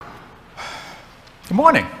Good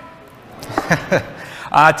morning.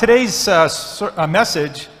 Today's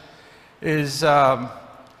message is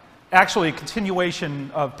actually a continuation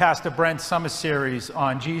of Pastor Brent's summer series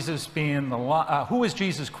on Jesus being the who is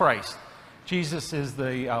Jesus Christ. Jesus is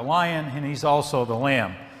the lion, and he's also the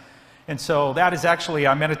lamb. And so that is actually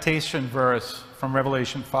our meditation verse from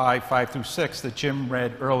Revelation 5:5-6 that Jim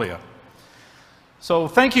read earlier. So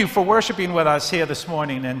thank you for worshiping with us here this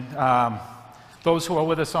morning, and those who are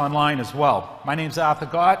with us online as well. My name is Arthur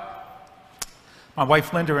Gott. My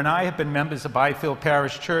wife Linda and I have been members of Byfield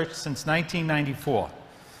Parish Church since 1994.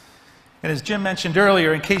 And as Jim mentioned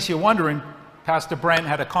earlier, in case you're wondering, Pastor Brent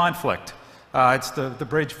had a conflict. It's the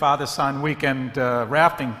Bridge Father-Son weekend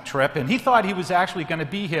rafting trip, and he thought he was actually going to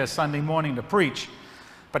be here Sunday morning to preach,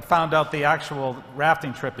 but found out the actual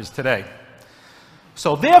rafting trip is today.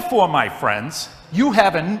 So therefore, my friends, you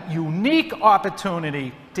have a unique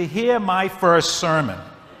opportunity to hear my first sermon.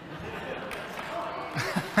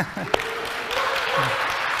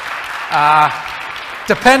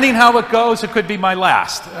 Depending how it goes, it could be my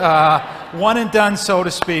last. One and done, so to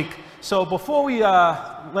speak. So before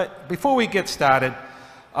we get started,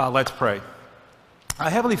 let's pray.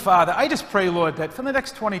 Heavenly Father, I just pray, Lord, that for the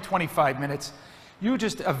next 20-25 minutes, you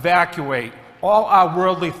just evacuate all our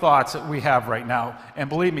worldly thoughts that we have right now. And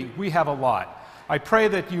believe me, we have a lot. I pray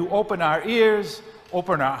that you open our ears,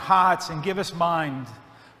 open our hearts, and give us mind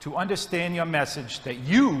to understand your message that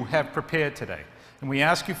you have prepared today. And we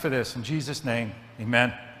ask you for this in Jesus' name,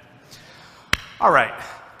 amen. All right,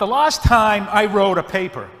 the last time I wrote a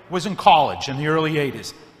paper was in college in the early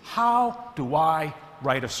 80s. How do I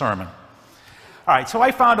write a sermon? All right, so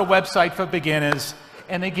I found a website for beginners,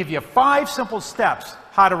 and they give you 5 simple steps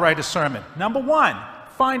how to write a sermon. Number 1,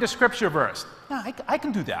 find a scripture verse. Yeah, I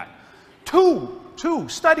can do that. 2,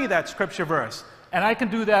 study that scripture verse, and I can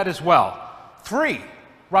do that as well. 3,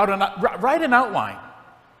 write an outline.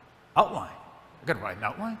 Outline. I got to write an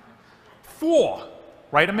outline. 4,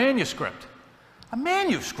 write a manuscript. A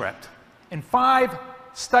manuscript. And 5,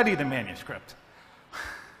 study the manuscript.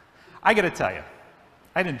 I got to tell you,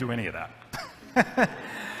 I didn't do any of that.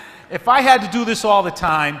 If I had to do this all the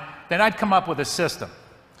time, then I'd come up with a system.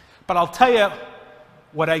 But I'll tell you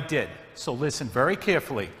what I did. So listen very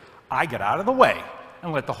carefully. I got out of the way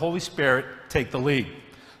and let the Holy Spirit take the lead.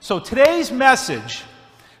 So today's message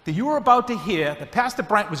that you were about to hear, that Pastor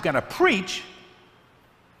Brent was going to preach,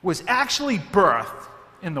 was actually birthed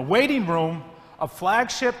in the waiting room of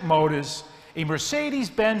Flagship Motors, a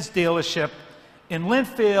Mercedes-Benz dealership in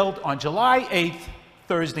Linfield on July 8th,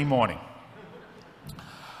 Thursday morning.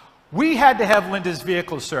 We had to have Linda's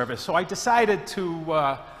vehicle service, so I decided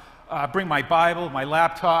to bring my Bible, my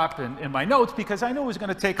laptop, and my notes, because I knew it was going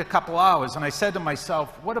to take a couple hours, and I said to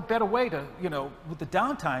myself, what a better way to, with the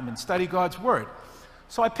downtime and study God's Word.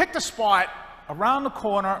 So I picked a spot around the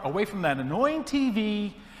corner, away from that annoying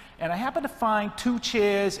TV, and I happened to find 2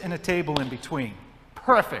 chairs and a table in between.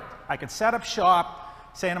 Perfect. I could set up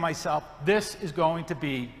shop, saying to myself, this is going to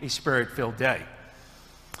be a Spirit-filled day.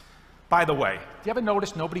 By the way, do you ever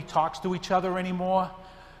notice nobody talks to each other anymore?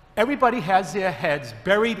 Everybody has their heads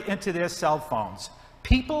buried into their cell phones.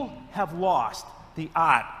 People have lost the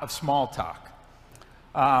art of small talk.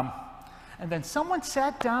 And then someone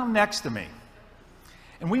sat down next to me,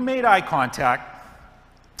 and we made eye contact.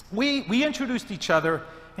 We introduced each other,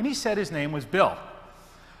 and he said his name was Bill.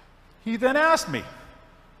 He then asked me,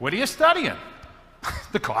 what are you studying?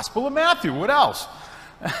 The Gospel of Matthew, what else?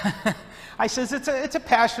 I says, it's a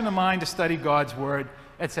passion of mine to study God's Word.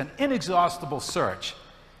 It's an inexhaustible search.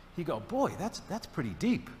 He go, boy, that's pretty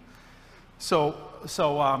deep. So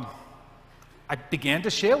I began to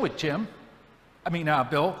share with Bill,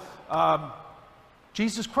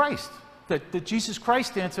 Jesus Christ. That Jesus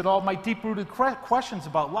Christ answered all my deep-rooted questions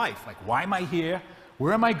about life. Like, why am I here?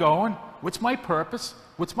 Where am I going? What's my purpose?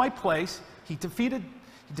 What's my place? He defeated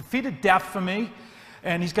death for me.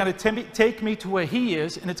 And he's going to take me to where he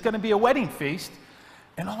is, and it's going to be a wedding feast.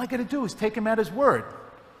 And all I got to do is take him at his word.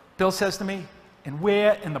 Bill says to me, and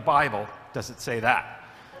where in the Bible does it say that?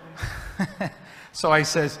 So I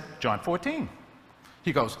says, John 14.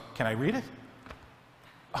 He goes, can I read it?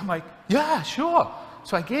 I'm like, yeah, sure.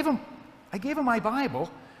 So I gave him my Bible,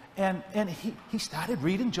 and he started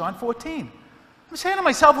reading John 14. I'm saying to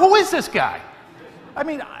myself, who is this guy? I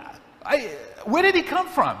mean, where did he come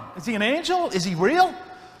from? Is he an angel? Is he real?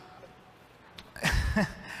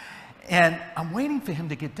 And I'm waiting for him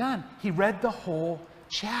to get done. He read the whole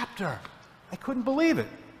chapter. I couldn't believe it.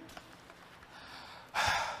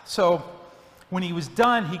 So when he was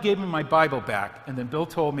done, he gave me my Bible back, and then Bill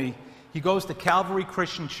told me he goes to Calvary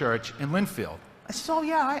Christian Church in Linfield. I said, oh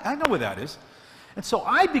yeah, I know where that is. And so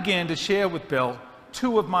I began to share with Bill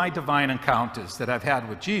 2 of my divine encounters that I've had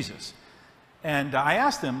with Jesus. And I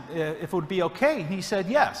asked him if it would be okay, and he said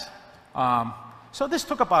yes. So this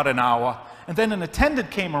took about an hour, and then an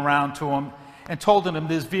attendant came around to him and told him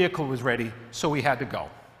his vehicle was ready, so he had to go.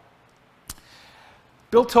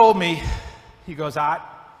 Bill told me, he goes, our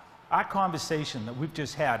conversation that we've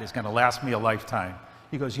just had is going to last me a lifetime.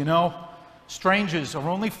 He goes, you know, strangers are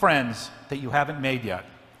only friends that you haven't made yet.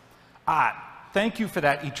 Art, thank you for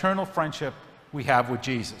that eternal friendship we have with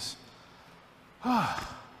Jesus.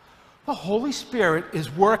 The Holy Spirit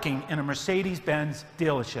is working in a Mercedes-Benz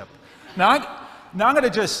dealership. Now I'm going to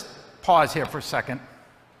just pause here for a second.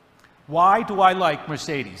 Why do I like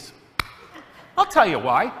Mercedes? I'll tell you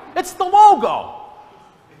why. It's the logo.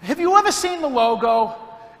 Have you ever seen the logo?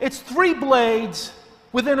 It's 3 blades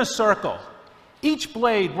within a circle. Each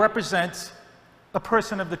blade represents a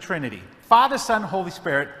person of the Trinity, Father, Son, Holy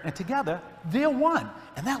Spirit, and together they're one.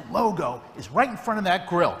 And that logo is right in front of that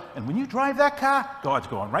grill. And when you drive that car, God's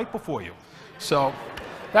going right before you. So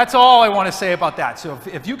that's all I want to say about that. So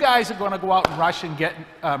if you guys are going to go out and rush and get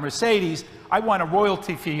Mercedes, I want a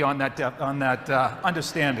royalty fee on that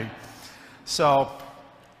understanding. So,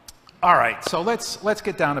 all right, so let's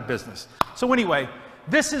get down to business. So anyway,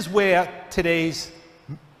 this is where today's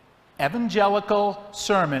evangelical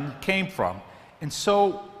sermon came from. And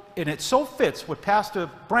it so fits what Pastor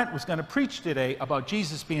Brent was going to preach today about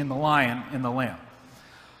Jesus being the lion and the lamb.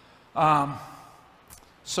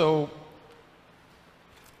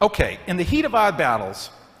 Okay, in the heat of our battles,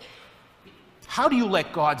 how do you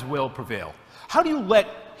let God's will prevail? How do you let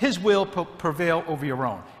His will prevail over your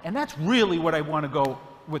own? And that's really what I want to go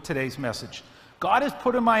with today's message. God has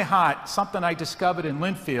put in my heart something I discovered in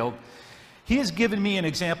Linfield. He has given me an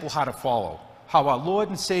example how to follow, how our Lord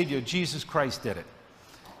and Savior Jesus Christ did it.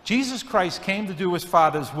 Jesus Christ came to do His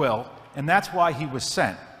Father's will, and that's why He was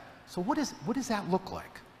sent. So what does that look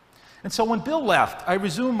like? And so when Bill left, I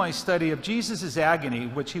resumed my study of Jesus' agony,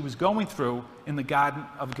 which He was going through in the Garden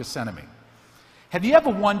of Gethsemane. Have you ever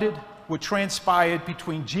wondered what transpired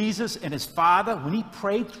between Jesus and His Father when He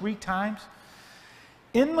prayed 3 times?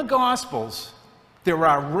 In the Gospels, there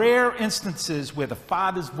are rare instances where the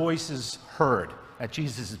Father's voice is heard. At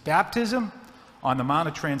Jesus' baptism, on the Mount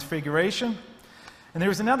of Transfiguration. And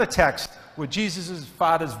there's another text where Jesus'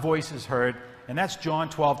 Father's voice is heard, and that's John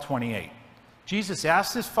 12:28. Jesus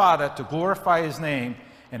asked His Father to glorify His name,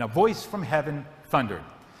 and a voice from heaven thundered,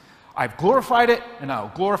 "I've glorified it, and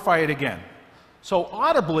I'll glorify it again." So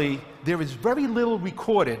audibly, there is very little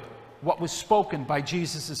recorded what was spoken by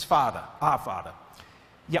Jesus' Father, our Father.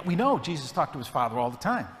 Yet we know Jesus talked to His Father all the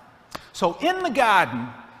time. So in the garden,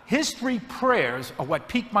 His 3 prayers are what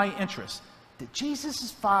piqued my interest. Did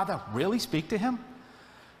Jesus' Father really speak to Him?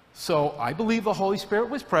 So I believe the Holy Spirit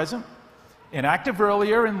was present and active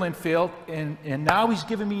earlier in Linfield, and now He's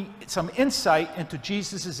given me some insight into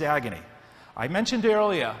Jesus' agony. I mentioned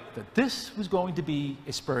earlier that this was going to be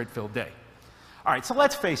a Spirit-filled day. All right, so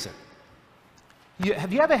let's face it.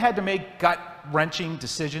 Have you ever had to make gut-wrenching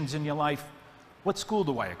decisions in your life? What school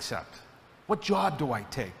do I accept? What job do I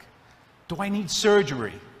take? Do I need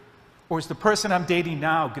surgery? Or is the person I'm dating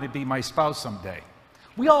now going to be my spouse someday?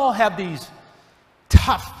 We all have these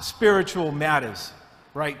tough spiritual matters,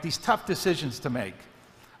 right? These tough decisions to make.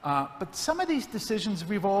 But some of these decisions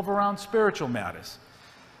revolve around spiritual matters.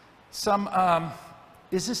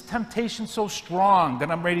 Is this temptation so strong that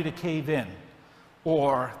I'm ready to cave in?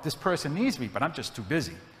 Or this person needs me, but I'm just too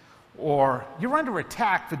busy. Or you're under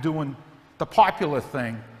attack for doing the popular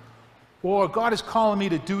thing. Or God is calling me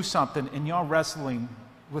to do something and you're wrestling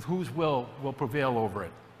with whose will prevail over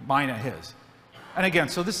it, mine or His. And again,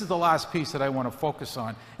 so this is the last piece that I want to focus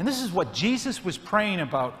on. And this is what Jesus was praying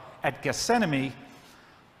about at Gethsemane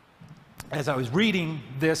as I was reading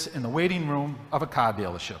this in the waiting room of a car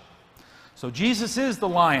dealership. So Jesus is the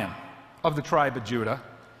Lion of the tribe of Judah,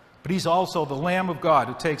 but He's also the Lamb of God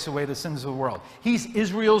who takes away the sins of the world. He's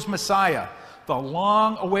Israel's Messiah, the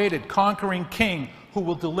long-awaited conquering king who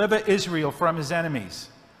will deliver Israel from his enemies.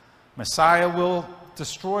 Messiah will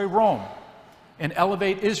destroy Rome and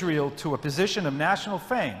elevate Israel to a position of national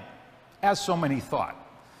fame, as so many thought.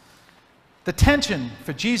 The tension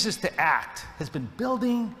for Jesus to act has been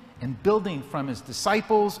building and building from His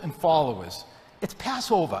disciples and followers. It's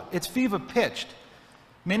Passover. It's fever-pitched.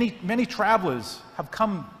 Many travelers have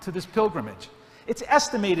come to this pilgrimage. It's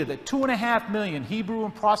estimated that 2.5 million Hebrew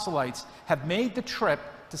and proselytes have made the trip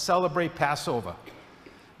to celebrate Passover.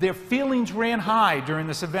 Their feelings ran high during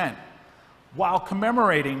this event. While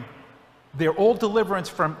commemorating their old deliverance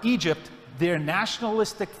from Egypt, their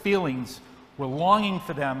nationalistic feelings were longing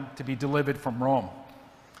for them to be delivered from Rome.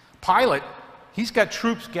 Pilate He's got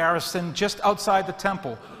troops garrisoned just outside the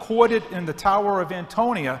temple, quartered in the Tower of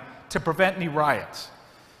Antonia to prevent any riots.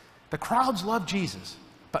 The crowds love Jesus,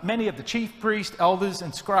 but many of the chief priests, elders,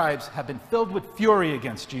 and scribes have been filled with fury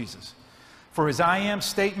against Jesus for his I am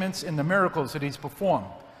statements and the miracles that he's performed.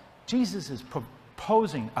 Jesus is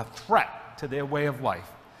posing a threat to their way of life.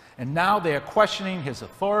 And now they are questioning his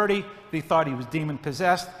authority. They thought he was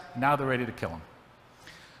demon-possessed. Now they're ready to kill him.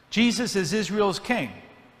 Jesus is Israel's king.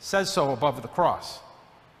 Says so above the cross.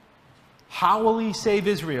 How will he save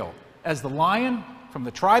Israel? As the Lion from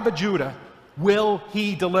the tribe of Judah, will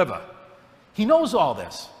he deliver? He knows all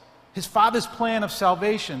this. His Father's plan of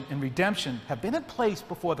salvation and redemption have been in place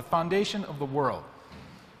before the foundation of the world.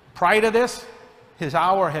 Prior to this, his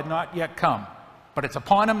hour had not yet come, but it's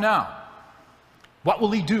upon him now. What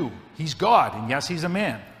will he do? He's God, and yes, he's a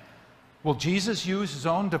man. Will Jesus use his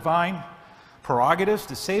own divine prerogatives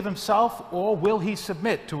to save himself, or will he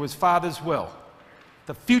submit to his Father's will?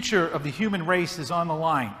 The future of the human race is on the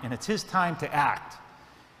line, and it's his time to act.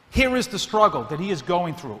 Here is the struggle that he is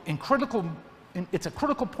going through. It's a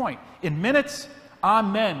critical point. In minutes, our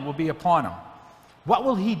men will be upon him. What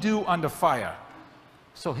will he do under fire?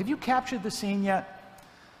 So have you captured the scene yet?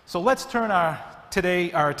 So let's turn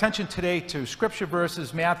our attention today to scripture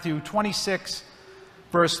verses, Matthew 26,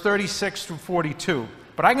 verse 36 through 42.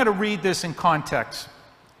 But I'm going to read this in context.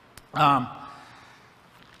 I'm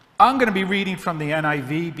going to be reading from the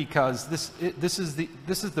NIV because this is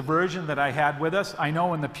the version that I had with us. I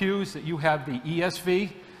know in the pews that you have the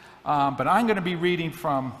ESV, but I'm going to be reading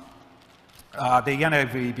from the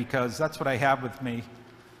NIV because that's what I have with me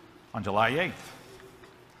on July 8th.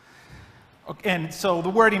 Okay, and so the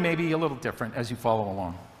wording may be a little different as you follow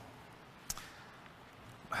along.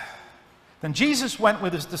 Then Jesus went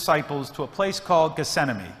with his disciples to a place called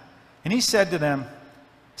Gethsemane, and he said to them,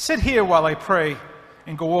 "Sit here while I pray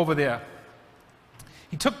and go over there."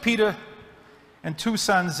 He took Peter and 2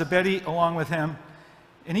 sons Zebedee along with him,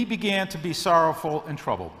 and he began to be sorrowful and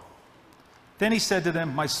troubled. Then he said to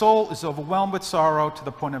them, "My soul is overwhelmed with sorrow to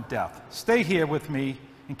the point of death. Stay here with me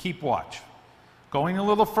and keep watch." Going a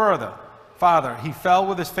little further, he fell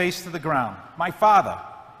with his face to the ground. "My Father,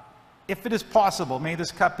 if it is possible, may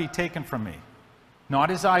this cup be taken from me. Not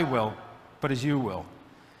as I will, but as you will."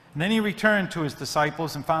 And then he returned to his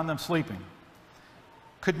disciples and found them sleeping.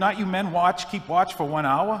 "Could not you men keep watch for 1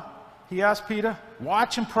 hour?" he asked Peter.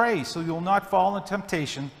 "Watch and pray so you will not fall into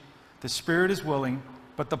temptation. The spirit is willing,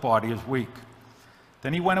 but the body is weak."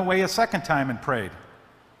 Then he went away a second time and prayed,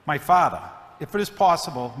 "My Father, if it is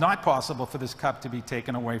not possible for this cup to be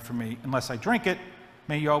taken away from me unless I drink it,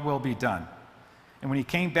 may your will be done." And when he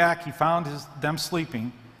came back, he found them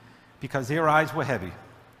sleeping because their eyes were heavy.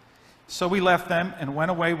 So he left them and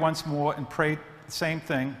went away once more and prayed the same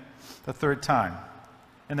thing the third time.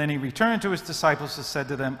 And then he returned to his disciples and said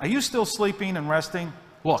to them, "Are you still sleeping and resting?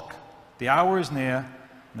 Look, the hour is near,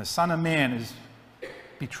 and the Son of Man is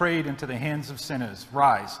betrayed into the hands of sinners.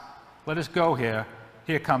 Rise, let us go here.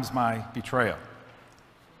 Here comes my betrayer."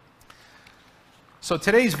 So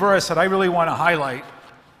today's verse that I really want to highlight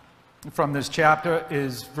from this chapter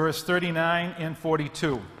is verse 39 and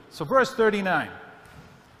 42. So verse 39,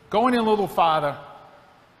 going a little farther,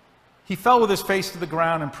 he fell with his face to the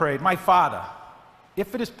ground and prayed, "My Father,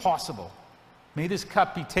 if it is possible, may this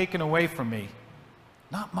cup be taken away from me.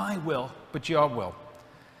 Not my will, but your will."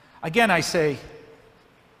 Again, I say,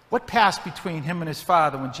 what passed between him and his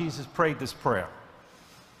Father when Jesus prayed this prayer?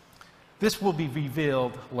 This will be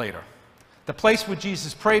revealed later. The place where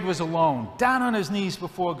Jesus prayed was alone, down on his knees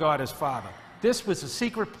before God his Father. This was a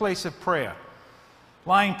secret place of prayer.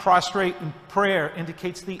 Lying prostrate in prayer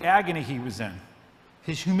indicates the agony he was in.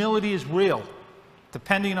 His humility is real,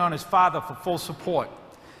 depending on his Father for full support.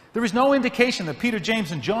 There is no indication that Peter,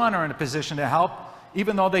 James, and John are in a position to help,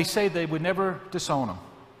 even though they say they would never disown him.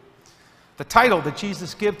 The title that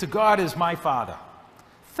Jesus gives to God is "My Father."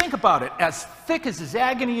 Think about it. As thick as his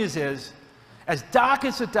agony is, as dark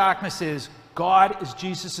as the darkness is, God is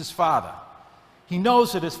Jesus' Father. He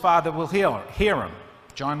knows that his Father will hear him.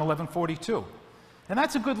 John 11:42. And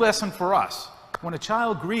that's a good lesson for us. When a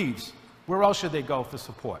child grieves, where else should they go for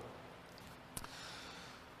support?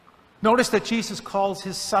 Notice that Jesus calls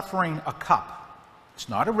his suffering a cup. It's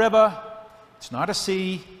not a river, it's not a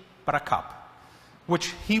sea, but a cup,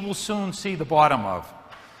 which he will soon see the bottom of.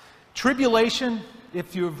 Tribulation,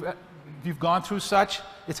 if you've gone through such,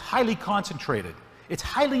 it's highly concentrated. It's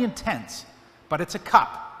highly intense, but it's a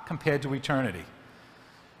cup compared to eternity.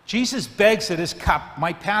 Jesus begs that his cup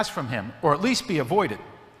might pass from him, or at least be avoided.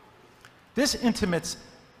 This intimates,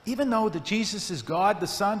 even though that Jesus is God the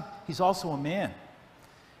Son, he's also a man.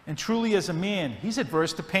 And truly, as a man, he's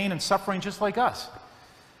adverse to pain and suffering just like us.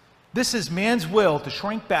 This is man's will to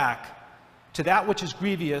shrink back to that which is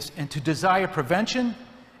grievous and to desire prevention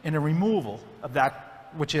and a removal of that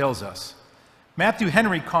which ails us. Matthew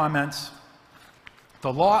Henry comments,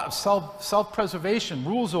 "The law of self-preservation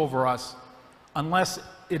rules over us unless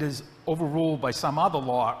it is overruled by some other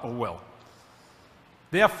law or will."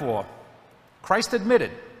 Therefore, Christ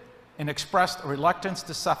admitted and expressed a reluctance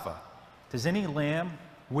to suffer. Does any lamb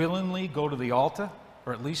willingly go to the altar,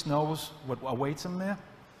 or at least knows what awaits him there?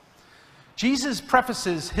 Jesus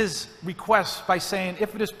prefaces his request by saying,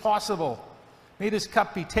 "If it is possible, may this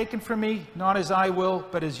cup be taken from me, not as I will,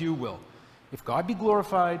 but as you will." If God be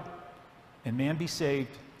glorified and man be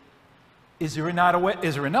saved, is there another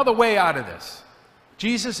way out of this?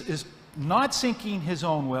 Jesus is not seeking his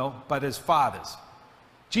own will, but his Father's.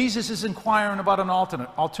 Jesus is inquiring about an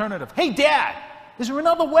alternative. Hey, Dad, is there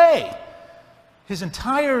another way? His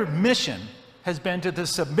entire mission has been to the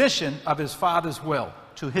submission of his Father's will,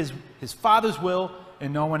 to his Father's will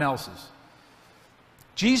and no one else's.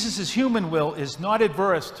 Jesus' human will is not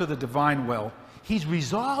adverse to the divine will. He's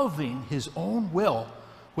resolving his own will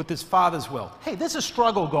with his Father's will. Hey, there's a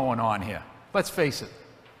struggle going on here. Let's face it.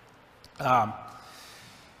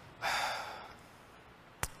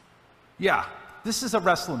 This is a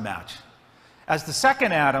wrestling match. As the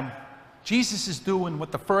second Adam, Jesus is doing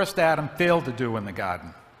what the first Adam failed to do in the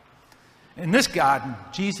garden. In this garden,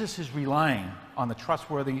 Jesus is relying on the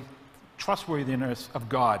trustworthiness of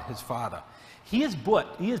God, his Father. He is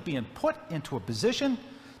being put into a position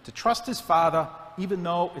to trust his Father, even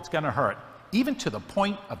though it's going to hurt, even to the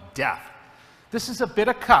point of death. This is a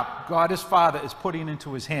bitter cup God, his Father, is putting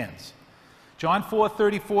into his hands. John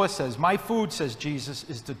 4:34 says, "My food," says Jesus,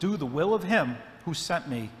 "is to do the will of him who sent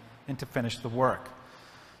me and to finish the work."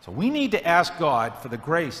 So we need to ask God for the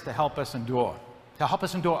grace to help us endure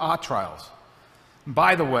our trials. And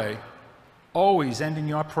by the way, always ending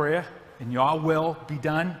your prayer and "your will be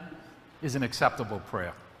done" is an acceptable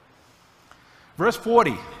prayer. Verse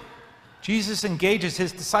 40, Jesus engages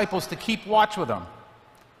his disciples to keep watch with him.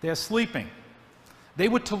 They're sleeping. They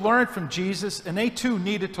were to learn from Jesus, and they too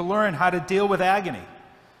needed to learn how to deal with agony.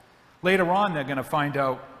 Later on, they're going to find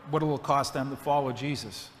out what it will cost them to follow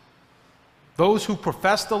Jesus. Those who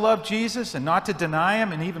profess to love Jesus and not to deny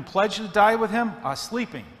him and even pledge to die with him are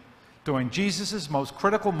sleeping during Jesus' most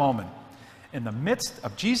critical moment. In the midst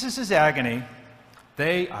of Jesus' agony,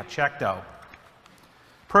 they are checked out.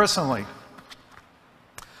 Personally,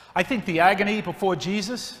 I think the agony before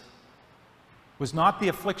Jesus was not the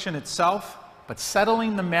affliction itself, but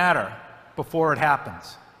settling the matter before it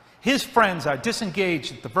happens. His friends are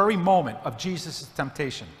disengaged at the very moment of Jesus'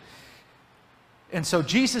 temptation. And so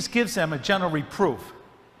Jesus gives them a gentle reproof.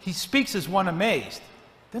 He speaks as one amazed.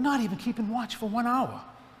 They're not even keeping watch for 1 hour.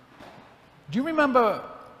 Do you remember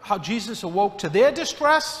how Jesus awoke to their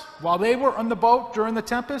distress while they were on the boat during the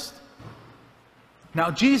tempest?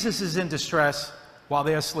 Now Jesus is in distress while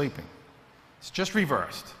they're sleeping. It's just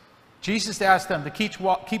reversed. Jesus asked them to keep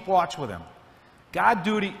watch with him. Guard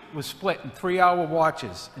duty was split in 3-hour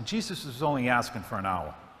watches, and Jesus was only asking for 1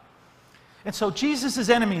 hour. And so Jesus'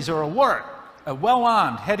 enemies are alert,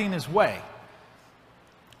 well-armed, heading his way,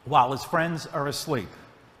 while his friends are asleep.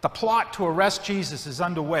 The plot to arrest Jesus is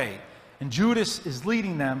underway, and Judas is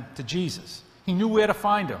leading them to Jesus. He knew where to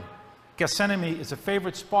find him. Gethsemane is a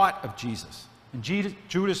favorite spot of Jesus, and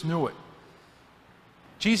Judas knew it.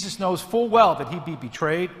 Jesus knows full well that he'd be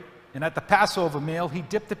betrayed, and at the Passover meal, he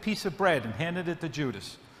dipped a piece of bread and handed it to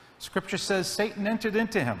Judas. Scripture says Satan entered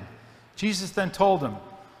into him. Jesus then told him,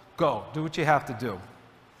 "Go, do what you have to do."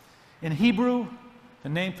 In Hebrew, the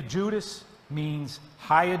name for Judas means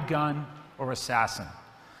hired gun or assassin.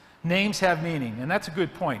 Names have meaning, and that's a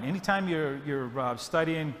good point. Anytime you're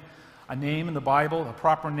studying a name in the Bible, a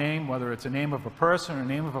proper name, whether it's a name of a person or a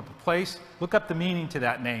name of a place, look up the meaning to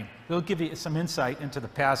that name. It'll give you some insight into the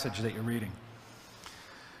passage that you're reading.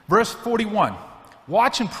 Verse 41,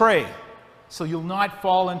 "Watch and pray so you'll not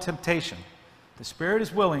fall in temptation. The spirit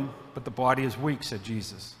is willing, but the body is weak," said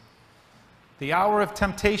Jesus. The hour of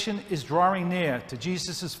temptation is drawing near to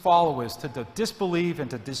Jesus' followers to disbelieve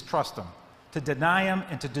and to distrust him, to deny him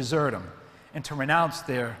and to desert him, and to renounce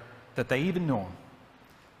that they even knew him.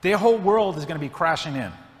 Their whole world is going to be crashing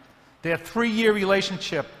in. Their 3-year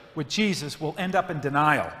relationship with Jesus will end up in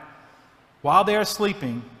denial. While they are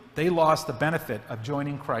sleeping, they lost the benefit of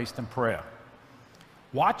joining Christ in prayer.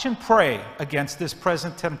 Watch and pray against this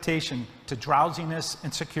present temptation to drowsiness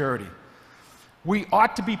and security. We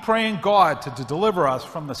ought to be praying God to deliver us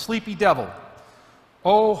from the sleepy devil.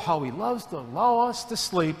 Oh, how he loves to lull us to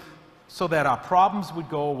sleep so that our problems would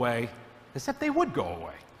go away, as if they would go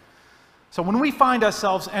away. So when we find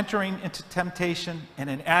ourselves entering into temptation and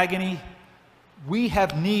in agony, we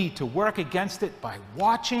have need to work against it by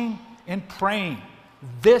watching and praying.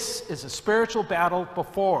 This is a spiritual battle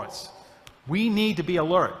before us. We need to be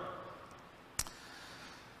alert.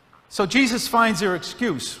 So Jesus finds their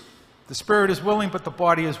excuse. The spirit is willing, but the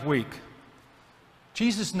body is weak.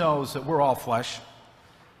 Jesus knows that we're all flesh.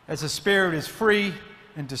 As the spirit is free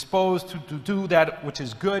and disposed to do that which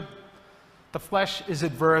is good, the flesh is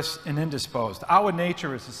adverse and indisposed. Our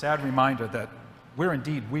nature is a sad reminder that we're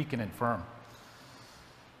indeed weak and infirm.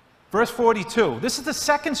 Verse 42. This is the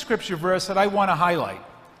second scripture verse that I want to highlight.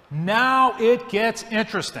 Now it gets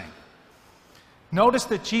interesting. Notice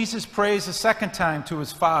that Jesus prays a second time to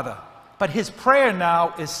his Father, but his prayer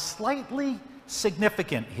now is slightly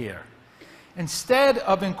significant here. Instead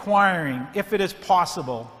of inquiring if it is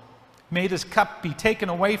possible, may this cup be taken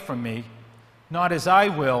away from me, not as I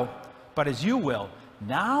will, but as you will.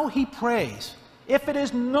 Now he prays, if it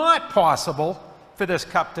is not possible for this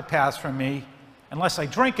cup to pass from me, unless I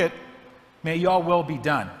drink it, may your will be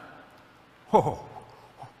done. Oh,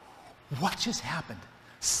 what just happened?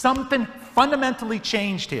 Something fundamentally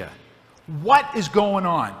changed here. What is going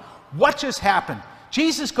on? What just happened?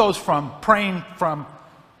 Jesus goes from praying from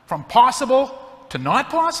possible to not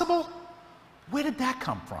possible? Where did that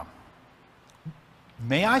come from?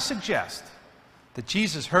 May I suggest that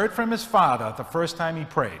Jesus heard from his Father the first time he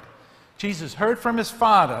prayed. Jesus heard from his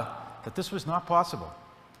Father that this was not possible.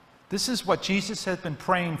 This is what Jesus had been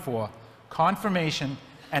praying for, confirmation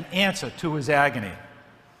and answer to his agony.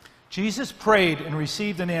 Jesus prayed and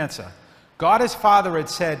received an answer. God his Father had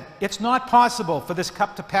said, it's not possible for this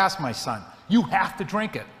cup to pass, my son. You have to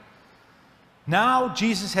drink it. Now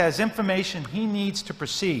Jesus has information he needs to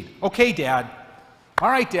proceed. Okay, Dad. All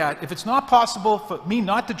right, Dad, if it's not possible for me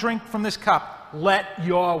not to drink from this cup, let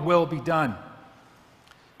your will be done.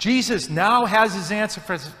 Jesus now has his answer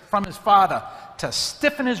from his Father to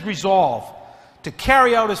stiffen his resolve to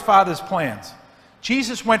carry out his Father's plans.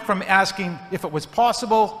 Jesus went from asking if it was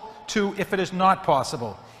possible to if it is not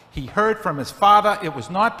possible. He heard from his Father it was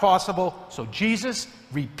not possible, so Jesus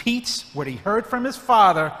repeats what he heard from his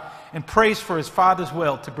Father and prays for his Father's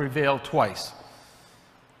will to prevail twice.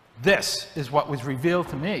 This is what was revealed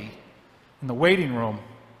to me in the waiting room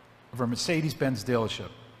of a Mercedes-Benz dealership.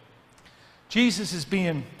 Jesus is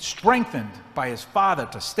being strengthened by his Father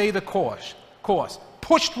to stay the course,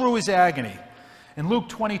 push through his agony. In Luke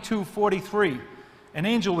 22:43, an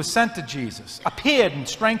angel was sent to Jesus, appeared and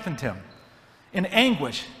strengthened him. In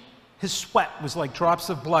anguish, his sweat was like drops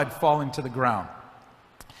of blood falling to the ground.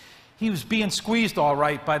 He was being squeezed all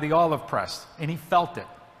right by the olive press, and he felt it.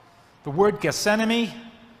 The word Gethsemane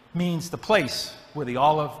means the place where the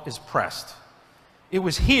olive is pressed. It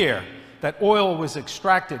was here that oil was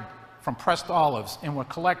extracted from pressed olives and were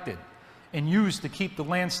collected and used to keep the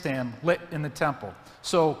lampstand lit in the temple.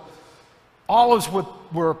 So olives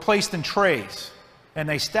were placed in trays, and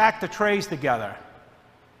they stacked the trays together.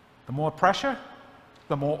 The more pressure,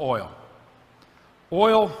 the more oil.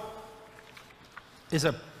 Oil is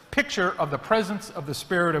a picture of the presence of the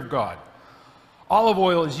Spirit of God. Olive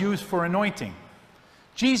oil is used for anointing.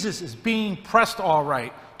 Jesus is being pressed all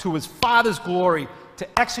right to his Father's glory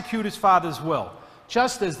to execute his Father's will.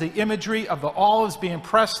 Just as the imagery of the olives being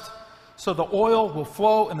pressed so the oil will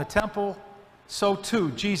flow in the temple, so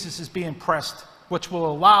too Jesus is being pressed, which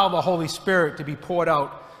will allow the Holy Spirit to be poured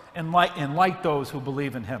out and light those who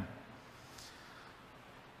believe in him.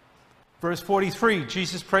 Verse 43,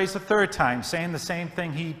 Jesus prays the third time, saying the same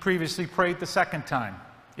thing he previously prayed the second time.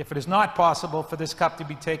 If it is not possible for this cup to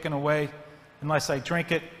be taken away, unless I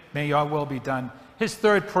drink it, may your will be done. His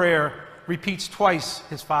third prayer repeats twice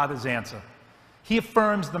his Father's answer. He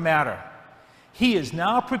affirms the matter. He is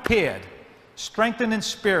now prepared, strengthened in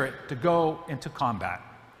spirit, to go into combat.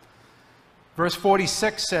 Verse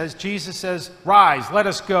 46 says, Jesus says, rise, let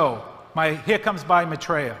us go. Here comes my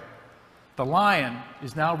betrayer. The lion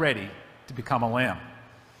is now ready to become a lamb.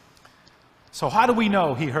 So how do we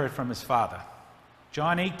know he heard from his Father?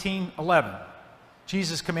 John 18:11.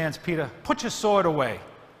 Jesus commands Peter, put your sword away.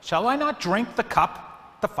 Shall I not drink the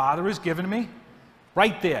cup the Father has given me?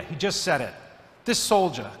 Right there, he just said it. This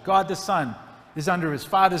soldier, God the Son, is under his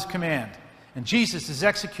Father's command, and Jesus is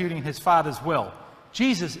executing his Father's will.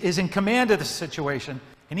 Jesus is in command of the situation,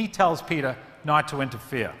 and he tells Peter not to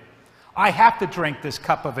interfere. I have to drink this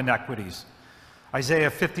cup of iniquities. Isaiah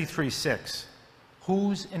 53:6.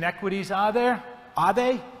 Whose iniquities are there? Are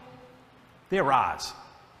they? They're ours.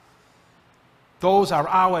 Those are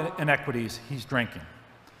our iniquities he's drinking.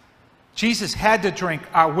 Jesus had to drink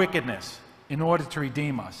our wickedness in order to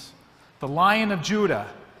redeem us. The Lion of Judah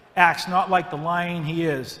acts not like the lion he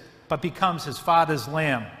is, but becomes his Father's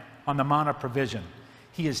lamb on the Mount of Provision.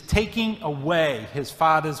 He is taking away his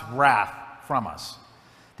Father's wrath from us.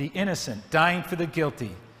 The innocent dying for the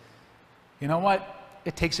guilty. You know what?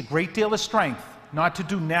 It takes a great deal of strength not to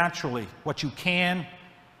do naturally what you can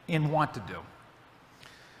and want to do.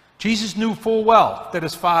 Jesus knew full well that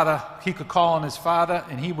his Father, he could call on his Father,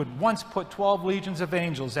 and he would once put 12 legions of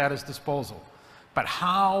angels at his disposal. But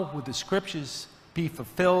how would the scriptures be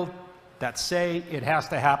fulfilled that say it has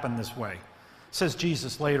to happen this way? Says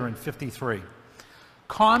Jesus later in 53.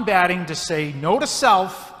 Combating to say no to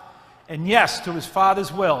self and yes to his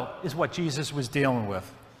Father's will is what Jesus was dealing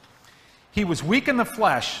with. He was weak in the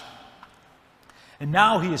flesh, and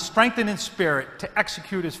now he is strengthened in spirit to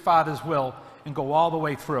execute his Father's will and go all the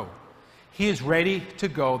way through. He is ready to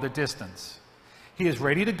go the distance. He is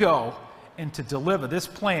ready to go and to deliver this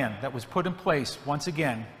plan that was put in place once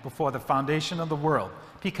again before the foundation of the world,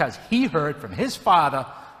 because he heard from his Father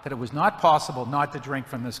that it was not possible not to drink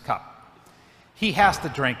from this cup. He has to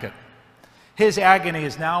drink it. His agony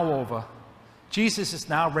is now over. Jesus is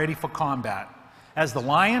now ready for combat. As the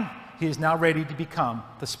lion, he is now ready to become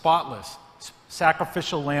the spotless,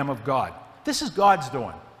 sacrificial Lamb of God. This is God's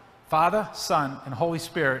doing. Father, Son, and Holy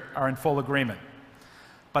Spirit are in full agreement.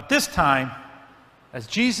 But this time, as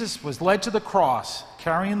Jesus was led to the cross,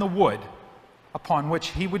 carrying the wood upon which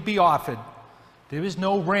he would be offered, there is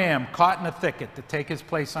no ram caught in a thicket to take his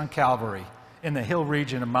place on Calvary in the hill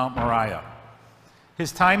region of Mount Moriah.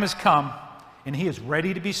 His time has come, and he is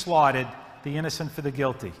ready to be slaughtered, the innocent for the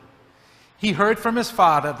guilty. He heard from his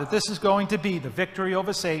Father that this is going to be the victory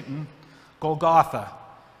over Satan, Golgotha,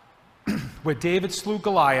 where David slew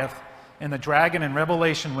Goliath, and the dragon in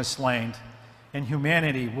Revelation was slain, and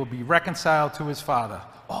humanity will be reconciled to his Father.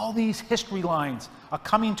 All these history lines are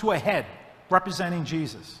coming to a head, representing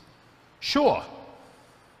Jesus. Sure,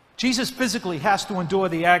 Jesus physically has to endure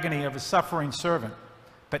the agony of his suffering servant,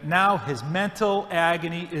 but now his mental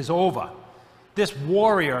agony is over. This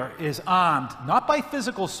warrior is armed, not by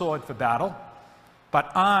physical sword for battle,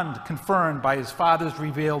 but armed, confirmed by his Father's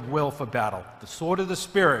revealed will for battle, the sword of the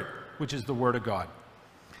Spirit, which is the Word of God.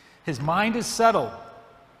 His mind is settled,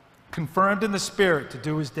 confirmed in the Spirit to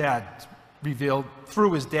do his dad's revealed,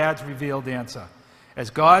 through his dad's revealed answer. As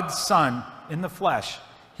God's Son in the flesh,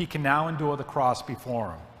 he can now endure the cross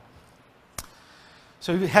before him.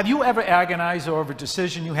 So have you ever agonized over a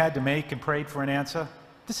decision you had to make and prayed for an answer?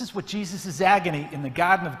 This is what Jesus' agony in the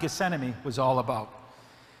Garden of Gethsemane was all about.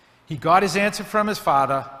 He got his answer from his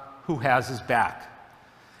Father, who has his back.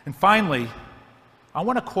 And finally, I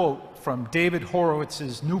want to quote from David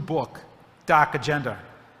Horowitz's new book, Dark Agenda,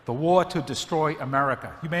 The War to Destroy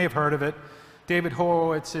America. You may have heard of it. David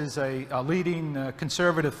Horowitz is a leading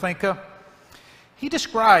conservative thinker. He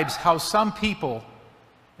describes how some people,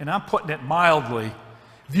 and I'm putting it mildly,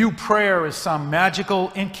 view prayer as some magical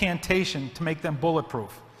incantation to make them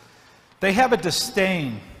bulletproof. They have a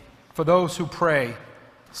disdain for those who pray,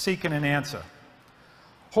 seeking an answer.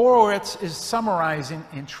 Horowitz is summarizing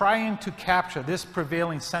and trying to capture this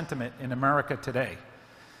prevailing sentiment in America today.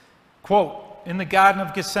 Quote, in the Garden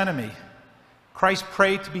of Gethsemane, Christ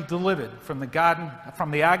prayed to be delivered from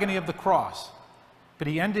the agony of the cross, but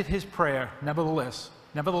he ended his prayer, nevertheless,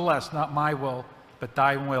 not my will, but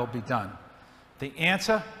thy will be done. The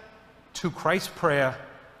answer to Christ's prayer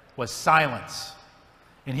was silence,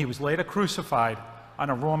 and he was later crucified on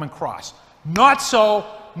a Roman cross. Not so,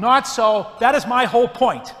 not so. That is my whole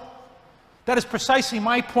point. That is precisely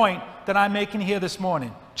my point that I'm making here this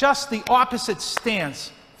morning. Just the opposite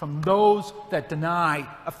stance from those that deny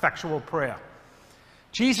effectual prayer.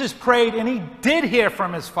 Jesus prayed, and he did hear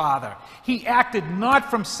from his Father. He acted not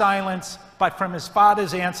from silence, but from his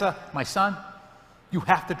Father's answer, my son, you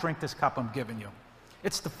have to drink this cup I'm giving you.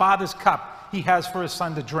 It's the Father's cup he has for his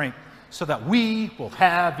Son to drink, so that we will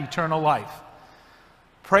have eternal life.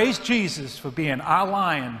 Praise Jesus for being our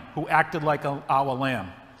lion who acted like our lamb.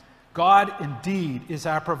 God indeed is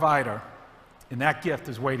our provider, and that gift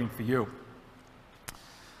is waiting for you.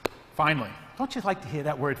 Finally, don't you like to hear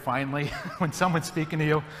that word finally when someone's speaking to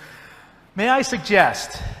you? May I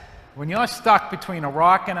suggest, when you're stuck between a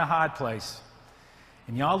rock and a hard place,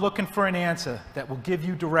 and you're looking for an answer that will give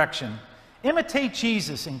you direction, imitate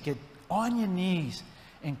Jesus and get on your knees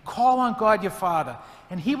and call on God your Father,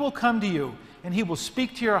 and he will come to you, and he will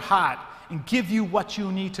speak to your heart and give you what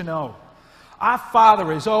you need to know. Our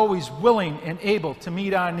Father is always willing and able to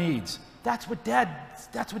meet our needs. That's what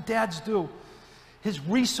dads do. His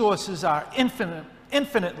resources are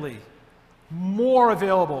infinitely more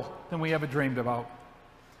available than we ever dreamed about.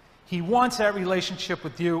 He wants that relationship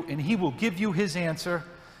with you, and he will give you his answer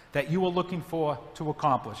that you are looking for to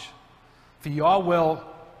accomplish. For your will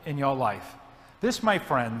in your life. This, my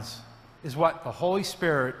friends, is what the Holy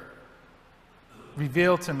Spirit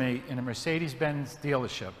revealed to me in a Mercedes-Benz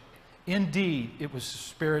dealership. Indeed, it was a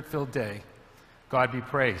Spirit-filled day. God be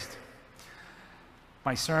praised.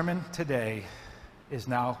 My sermon today is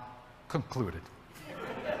now concluded.